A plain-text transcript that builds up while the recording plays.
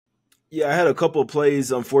Yeah, I had a couple of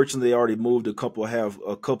plays. Unfortunately, they already moved have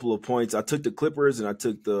a couple of points. I took the Clippers and I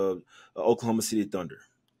took the Oklahoma City Thunder.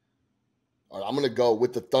 All right, I'm going to go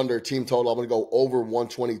with the Thunder team total. I'm going to go over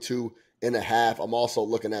 122.5. I'm also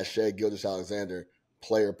looking at Shai Gilgeous-Alexander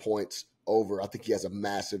player points over. I think he has a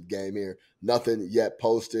massive game here. Nothing yet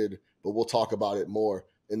posted, but we'll talk about it more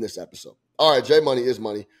in this episode. All right, J Money is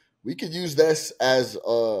money. We could use this as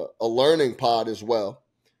a learning pod as well.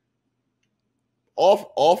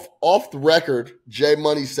 Off the record, J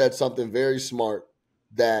Money said something very smart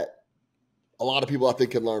that a lot of people I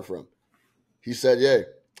think can learn from. He said, "Yeah,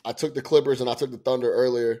 I took the Clippers and I took the Thunder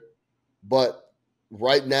earlier, but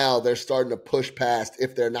right now they're starting to push past,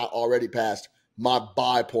 if they're not already past, my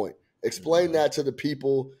buy point." Explain that to the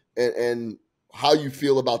people and how you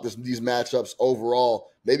feel about these matchups overall,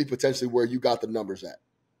 maybe potentially where you got the numbers at.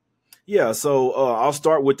 Yeah, so I'll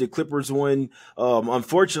start with the Clippers one.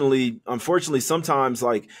 Unfortunately, sometimes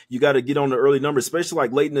like you got to get on the early numbers, especially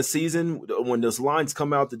like late in the season when those lines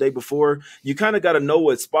come out the day before. You kind of got to know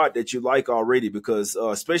what spot that you like already, because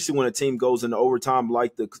especially when a team goes into overtime,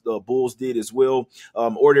 like the Bulls did as well,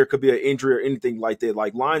 or there could be an injury or anything like that.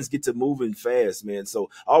 Like lines get to moving fast, man. So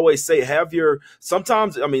I always say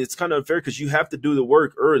sometimes, I mean, it's kind of unfair because you have to do the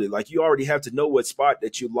work early. Like you already have to know what spot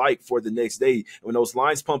that you like for the next day. When those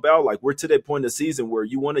lines pump out, like we're to that point in the season where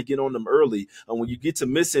you want to get on them early, and when you get to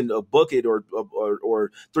missing a bucket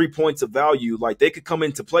or 3 points of value, like they could come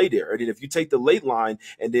into play there. And then if you take the late line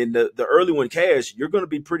and then the early one cash, you're going to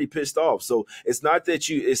be pretty pissed off. So it's not that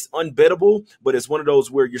it's unbettable, but it's one of those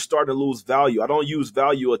where you're starting to lose value. I don't use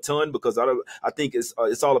value a ton because I think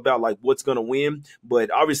it's all about like what's going to win. But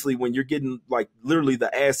obviously, when you're getting like literally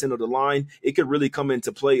the ass end of the line, it could really come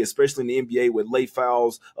into play, especially in the NBA with late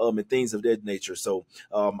fouls and things of that nature. So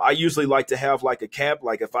I usually like to have like a cap.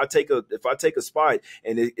 Like if I take a spot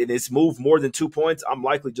and it's moved more than 2 points, I'm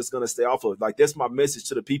likely just going to stay off of it. Like that's my message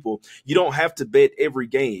to the people. You don't have to bet every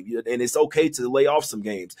game, and it's okay to lay off some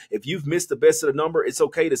games. If you've missed the best of the number, it's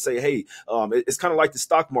okay to say, hey, it's kind of like the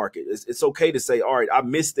stock market. It's okay to say, all right, I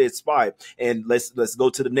missed that spot, and let's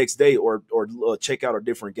go to the next day or check out a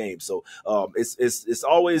different game. So it's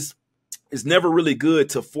always. It's never really good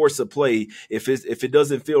to force a play if it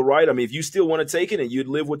doesn't feel right. I mean, if you still want to take it and you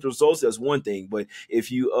live with the results, that's one thing. But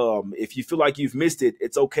if you feel like you've missed it,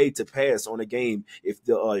 it's okay to pass on a game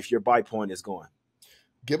if your buy point is gone.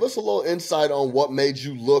 Give us a little insight on what made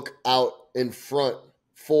you look out in front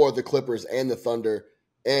for the Clippers and the Thunder,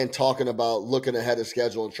 and talking about looking ahead of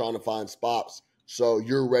schedule and trying to find spots so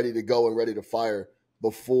you're ready to go and ready to fire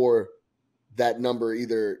before that number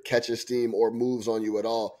either catches steam or moves on you at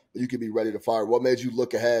all. You could be ready to fire. What made you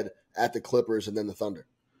look ahead at the Clippers and then the Thunder?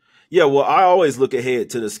 Yeah, well, I always look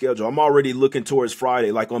ahead to the schedule. I'm already looking towards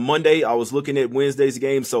Friday. Like on Monday, I was looking at Wednesday's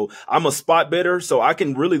game. So I'm a spot better. So I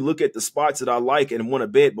can really look at the spots that I like and want to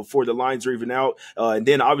bet before the lines are even out. And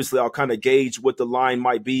then obviously I'll kind of gauge what the line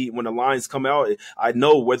might be when the lines come out. I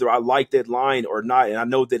know whether I like that line or not. And I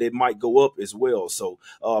know that it might go up as well. So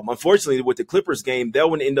unfortunately, with the Clippers game, that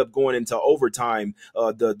one end up going into overtime.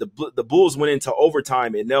 The Bulls went into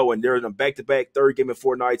overtime and they're in a back-to-back third game in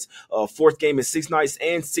 4 nights, fourth game in 6 nights,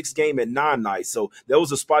 and sixth game at 9 nights. So that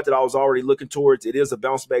was a spot that I was already looking towards. It is a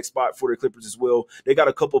bounce back spot for the Clippers as well. They got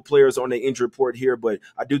a couple players on the injury report here, but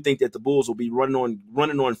I do think that the Bulls will be running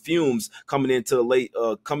on fumes coming into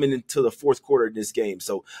the fourth quarter of this game.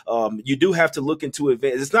 So you do have to look into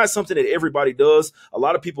events. It's not something that everybody does. A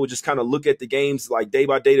lot of people just kind of look at the games like day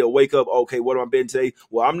by day. They'll wake up, okay, what am I betting today?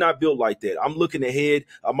 Well, I'm not built like that. I'm looking ahead.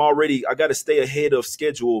 I got to stay ahead of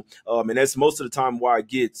schedule, and that's most of the time why I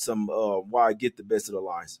get the best of the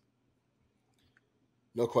lines.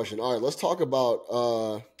 No question. All right, let's talk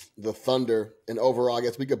about the Thunder and overall. I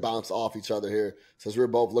guess we could bounce off each other here since we're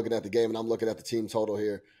both looking at the game and I'm looking at the team total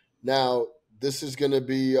here. Now, this is going to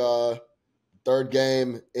be third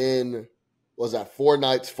game in, 4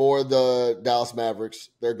 nights for the Dallas Mavericks.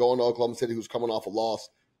 They're going to Oklahoma City, who's coming off a loss.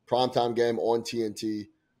 Primetime game on TNT.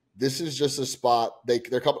 This is just a spot.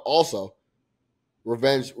 They're coming also.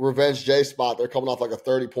 Revenge J spot. They're coming off like a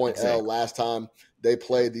 30-point L last time they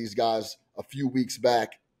played these guys a few weeks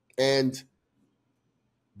back. And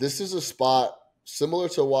this is a spot similar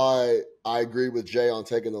to why I agree with Jay on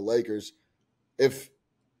taking the Lakers. If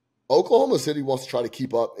Oklahoma City wants to try to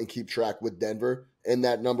keep up and keep track with Denver in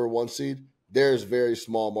that number 1 seed, there's very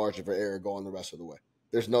small margin for error going the rest of the way.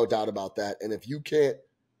 There's no doubt about that. And if you can't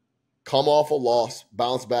come off a loss,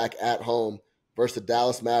 bounce back at home versus the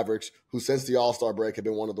Dallas Mavericks, who since the All-Star break have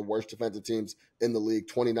been one of the worst defensive teams in the league,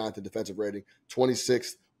 29th in defensive rating,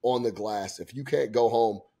 26th on the glass. If you can't go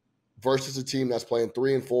home versus a team that's playing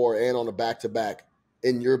 3 and 4 and on a back-to-back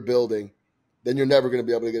in your building then you're never going to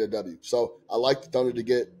be able to get a W. So I like the Thunder to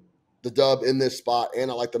get the dub in this spot, and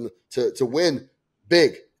I like them to win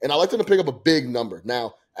big. And I like them to pick up a big number.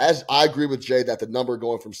 Now, as I agree with Jay that the number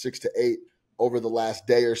going from 6 to 8 over the last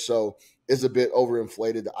day or so is a bit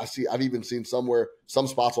overinflated. I've even seen some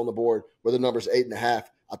spots on the board where the number's 8.5.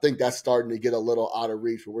 I think that's starting to get a little out of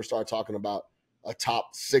reach when we're starting talking about a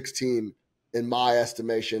top 6 team, in my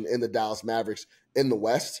estimation, in the Dallas Mavericks in the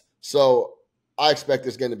West. So I expect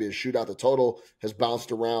this game to be a shootout. The total has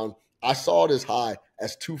bounced around. I saw it as high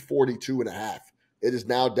as 242.5. It is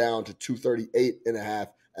now down to 238.5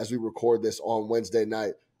 as we record this on Wednesday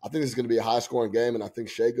night. I think this is going to be a high-scoring game, and I think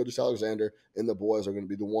Shai Gilgeous-Alexander and the boys are going to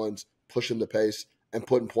be the ones pushing the pace and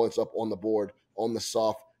putting points up on the board on the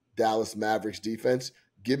soft Dallas Mavericks defense.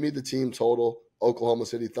 Give me the team total, Oklahoma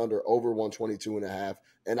City Thunder, over 122.5.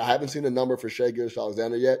 And I haven't seen a number for Shai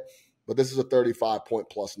Gilgeous-Alexander yet, but this is a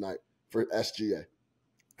 35-point-plus night for SGA.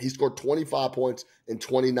 He scored 25 points in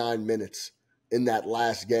 29 minutes in that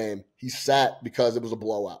last game. He sat because it was a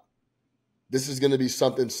blowout. This is going to be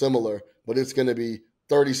something similar, but it's going to be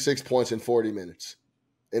 36 points in 40 minutes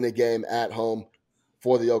in a game at home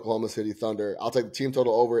for the Oklahoma City Thunder. I'll take the team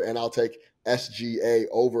total over, and I'll take SGA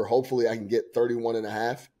over. Hopefully I can get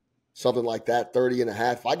 31.5, something like that,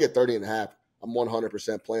 30.5. If I get 30.5, I'm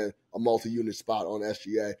 100% playing a multi-unit spot on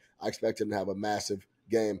SGA. I expect him to have a massive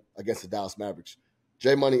game against the Dallas Mavericks.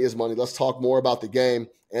 J Money is money. Let's talk more about the game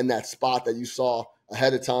and that spot that you saw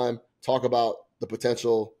ahead of time. Talk about the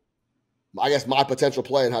potential, I guess, my potential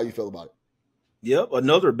play and how you feel about it. Yep,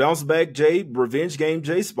 another bounce back revenge game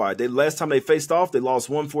spot. Last time they faced off, they lost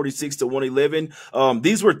 146 to 111.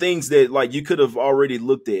 These were things that like you could have already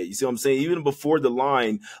looked at. You see what I'm saying? Even before the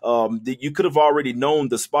line, you could have already known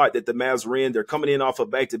the spot that the Mavs were in. They're coming in off a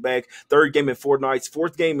back-to-back, third game in 4 nights,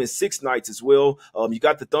 fourth game in 6 nights as well. You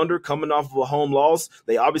got the Thunder coming off of a home loss.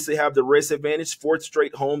 They obviously have the rest advantage, 4th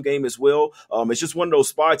straight home game as well. It's just one of those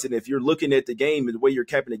spots, and if you're looking at the game and the way you're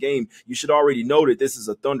capping the game, you should already know that this is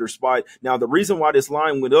a Thunder spot. Now, the reason why this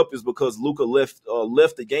line went up is because Luka left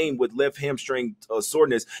the game with left hamstring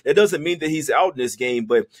soreness. That doesn't mean that he's out in this game,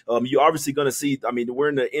 but you're obviously going to see. I mean, we're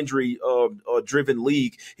in an injury-driven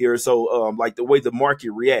league here, so like the way the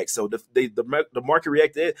market reacts. So the market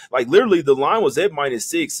reacted like literally the line was at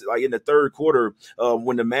 -6 like in the third quarter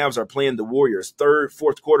when the Mavs are playing the Warriors. Third,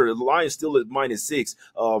 fourth quarter, the line is still at -6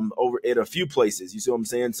 over at a few places. You see what I'm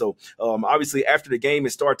saying? So obviously after the game,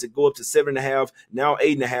 it started to go up to 7.5, now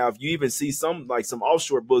 8.5. You even see some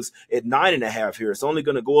offshore books at 9.5 here. It's only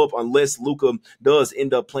going to go up unless Luka does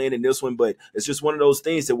end up playing in this one. But it's just one of those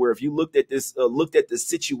things that where if you looked at the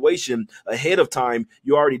situation ahead of time,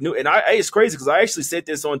 you already knew. And it's crazy because I actually said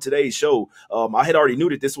this on today's show. I had already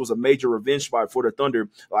knew that this was a major revenge spot for the Thunder.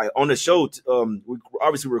 Like on the show, we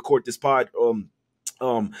obviously record this pod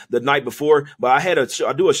the night before, but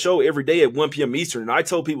I do a show every day at 1 p.m. Eastern, and I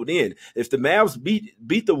told people then, if the Mavs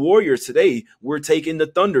beat the Warriors today, we're taking the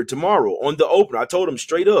Thunder tomorrow on the opener. I told them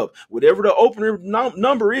straight up, whatever the opener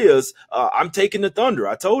number is, I'm taking the Thunder.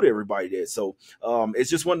 I told everybody that. So it's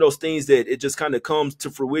just one of those things that it just kind of comes to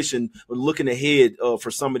fruition when looking ahead for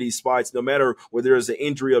some of these spots. No matter whether there's an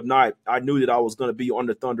injury or not, I knew that I was going to be on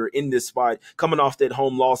the Thunder in this spot, coming off that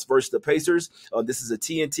home loss versus the Pacers. This is a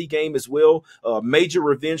TNT game as well. Major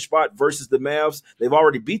revenge spot versus the Mavs. They've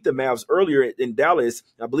already beat the Mavs earlier in Dallas.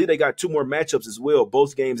 I believe they got 2 more matchups as well,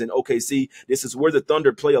 both games in OKC. This is where the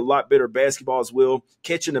Thunder play a lot better basketball as well,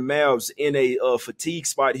 catching the Mavs in a fatigue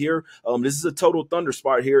spot here. This is a total Thunder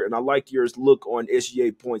spot here, and I like your look on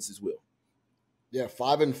SGA points as well. Yeah,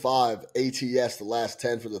 5-5 ATS the last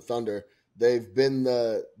 10 for the Thunder. They've been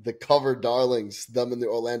the cover darlings, them and the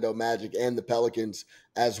Orlando Magic and the Pelicans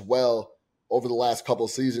as well over the last couple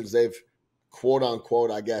of seasons. They've quote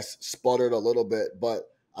unquote, I guess, sputtered a little bit,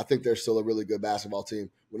 but I think they're still a really good basketball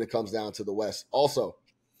team when it comes down to the West. Also,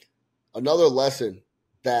 another lesson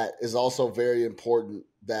that is also very important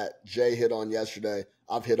that Jay hit on yesterday,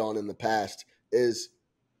 I've hit on in the past, is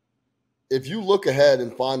if you look ahead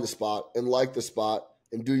and find the spot and like the spot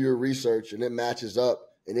and do your research and it matches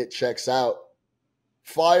up and it checks out,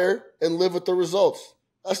 fire and live with the results.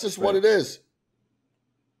 That's just what it is.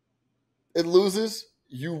 It loses,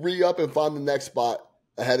 you re-up and find the next spot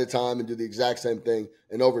ahead of time and do the exact same thing.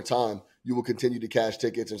 And over time, you will continue to cash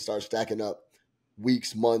tickets and start stacking up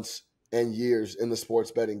weeks, months, and years in the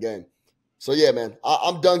sports betting game. So, yeah, man,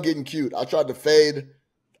 I'm done getting cute. I tried to fade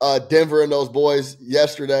Denver and those boys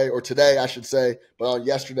yesterday, or today, I should say, but on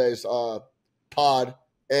yesterday's pod.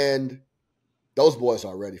 And those boys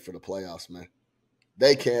are ready for the playoffs, man.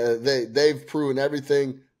 They've proven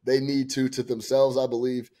everything they need to themselves, I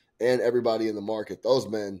believe, and everybody in the market. Those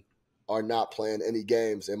men are not playing any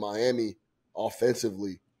games in Miami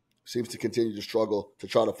offensively seems to continue to struggle to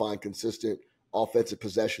try to find consistent offensive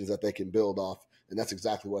possessions that they can build off. And that's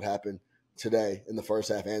exactly what happened today in the first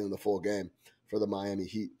half and in the full game for the Miami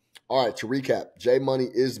Heat. All right, to recap, J Money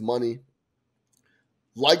is money.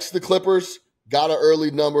 Likes the Clippers, got an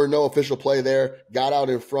early number, no official play there, got out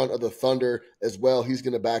in front of the Thunder as well. He's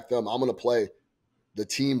going to back them. I'm going to play the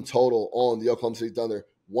team total on the Oklahoma City Thunder,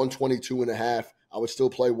 122.5. I would still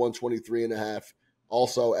play 123.5.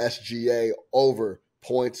 Also, SGA over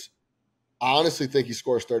points. I honestly think he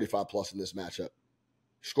scores 35 plus in this matchup.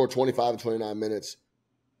 He scored 25 in 29 minutes.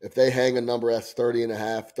 If they hang a number that's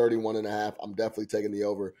 30.5, 31.5, I'm definitely taking the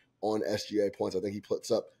over on SGA points. I think he puts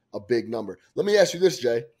up a big number. Let me ask you this,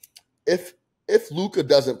 Jay. If Luka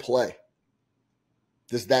doesn't play,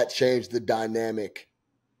 does that change the dynamic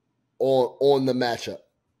on the matchup?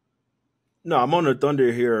 No, I'm on the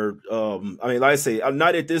Thunder here. Like I say, I'm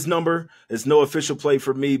not at this number. It's no official play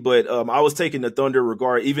for me, but I was taking the Thunder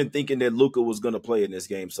regard, even thinking that Luka was going to play in this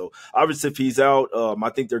game. So obviously, if he's out, I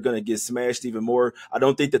think they're going to get smashed even more. I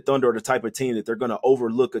don't think the Thunder are the type of team that they're going to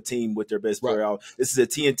overlook a team with their best player out. This is a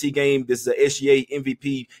TNT game. This is a SGA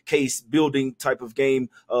MVP case building type of game.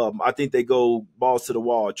 I think they go balls to the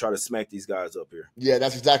wall and try to smack these guys up here. Yeah,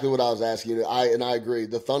 that's exactly what I was asking you. I agree.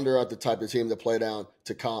 The Thunder are the type of team that play down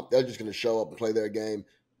to comp. They're just going to show up and play their game,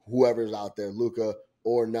 whoever's out there, Luka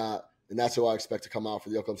or not. And that's who I expect to come out for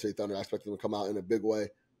the Oklahoma City Thunder. I expect them to come out in a big way.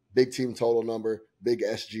 Big team total number, big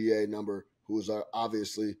SGA number, who is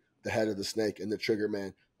obviously the head of the snake and the trigger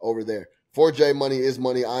man over there. For J Money is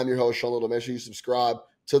Money, I'm your host, Sean Little. Make sure you subscribe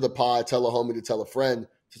to the pod. Tell a homie to tell a friend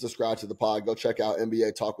to subscribe to the pod. Go check out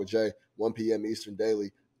NBA Talk with Jay, 1 p.m. Eastern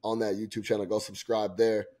daily on that YouTube channel. Go subscribe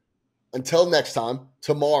there. Until next time,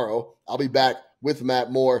 tomorrow, I'll be back with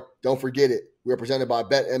Matt Moore. Don't forget it. We are presented by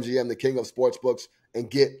BetMGM, the king of sportsbooks, and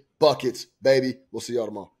get buckets, baby. We'll see y'all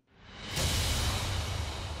tomorrow.